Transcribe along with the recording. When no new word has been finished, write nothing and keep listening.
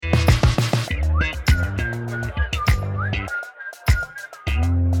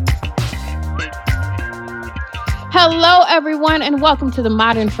Hello, everyone, and welcome to the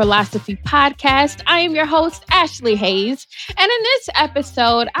Modern Philosophy Podcast. I am your host, Ashley Hayes, and in this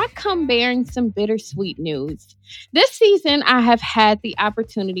episode, I come bearing some bittersweet news. This season, I have had the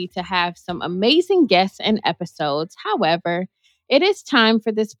opportunity to have some amazing guests and episodes. However, it is time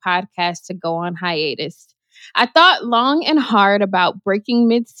for this podcast to go on hiatus. I thought long and hard about breaking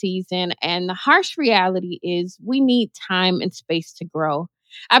mid-season, and the harsh reality is we need time and space to grow.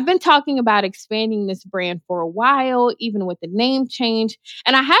 I've been talking about expanding this brand for a while, even with the name change,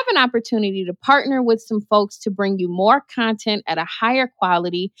 and I have an opportunity to partner with some folks to bring you more content at a higher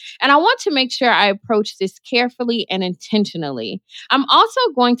quality, and I want to make sure I approach this carefully and intentionally. I'm also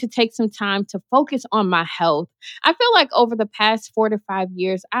going to take some time to focus on my health. I feel like over the past 4 to 5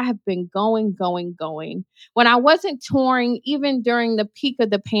 years, I have been going. When I wasn't touring, even during the peak of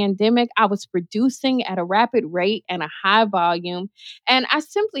the pandemic, I was producing at a rapid rate and a high volume, and I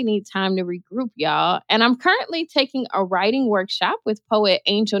simply need time to regroup, y'all. And I'm currently taking a writing workshop with poet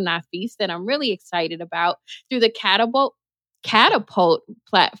Angel Nafis that I'm really excited about through the Catapult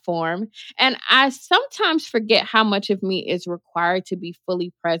platform. And I sometimes forget how much of me is required to be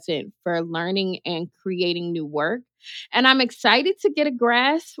fully present for learning and creating new work. And I'm excited to get a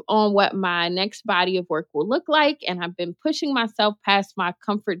grasp on what my next body of work will look like. And I've been pushing myself past my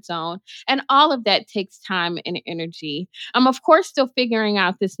comfort zone. And all of that takes time and energy. I'm, of course, still figuring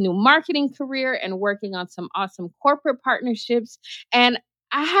out this new marketing career and working on some awesome corporate partnerships. And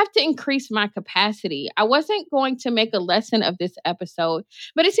I have to increase my capacity. I wasn't going to make a lesson of this episode,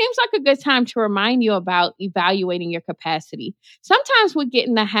 but it seems like a good time to remind you about evaluating your capacity. Sometimes we get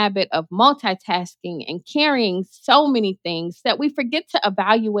in the habit of multitasking and carrying so many things that we forget to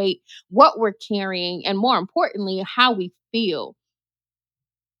evaluate what we're carrying and, more importantly, how we feel.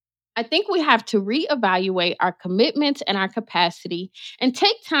 I think we have to reevaluate our commitments and our capacity and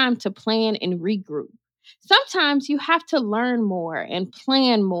take time to plan and regroup. Sometimes you have to learn more and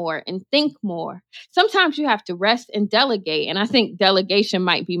plan more and think more. Sometimes you have to rest and delegate. And I think delegation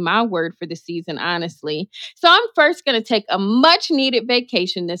might be my word for the season, honestly. So I'm first going to take a much needed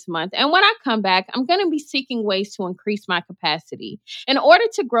vacation this month. And when I come back, I'm going to be seeking ways to increase my capacity. In order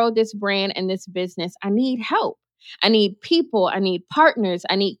to grow this brand and this business, I need help. I need people, I need partners,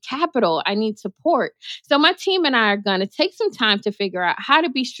 I need capital, I need support. So my team and I are going to take some time to figure out how to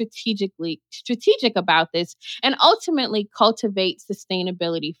be strategic about this and ultimately cultivate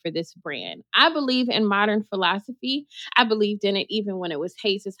sustainability for this brand. I believe in modern philosophy. I believed in it even when it was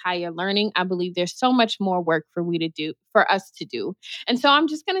Hayes' Higher Learning. I believe there's so much more work for us to do. And so I'm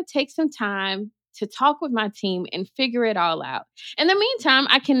just going to take some time to talk with my team and figure it all out. In the meantime,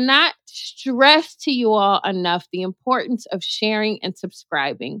 I cannot stress to you all enough the importance of sharing and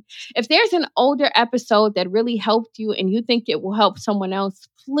subscribing. If there's an older episode that really helped you and you think it will help someone else,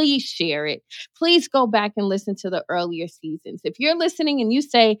 please share it. Please go back and listen to the earlier seasons. If you're listening and you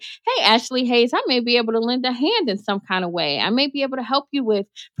say, hey, Ashley Hayes, I may be able to lend a hand in some kind of way. I may be able to help you with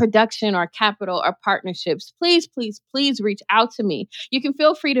production or capital or partnerships. Please reach out to me. You can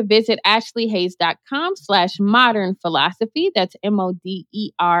feel free to visit ashleyhayes.com/modern philosophy. That's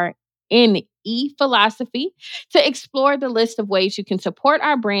MODERNE philosophy to explore the list of ways you can support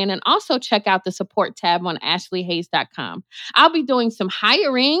our brand and also check out the support tab on ashleyhayes.com. I'll be doing some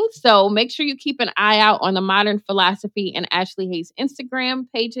hiring, so make sure you keep an eye out on the Modern Philosophy and Ashley Hayes Instagram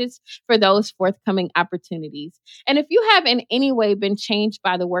pages for those forthcoming opportunities. And if you have in any way been changed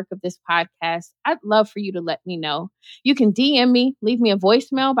by the work of this podcast, I'd love for you to let me know. You can DM me, leave me a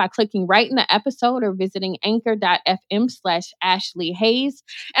voicemail by clicking right in the episode or visiting anchor.fm/Ashley Hayes.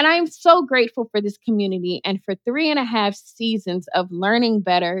 And I am so grateful for this community and for 3.5 seasons of learning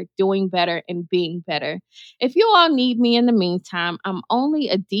better, doing better, and being better. If you all need me in the meantime, I'm only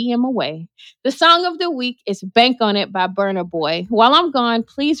a DM away. The song of the week is Bank on It by Burna Boy. While I'm gone,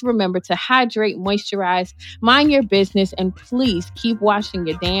 please remember to hydrate, moisturize, mind your business, and please keep washing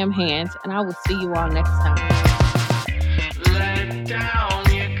your damn hands. And I will see you all next time. Let down.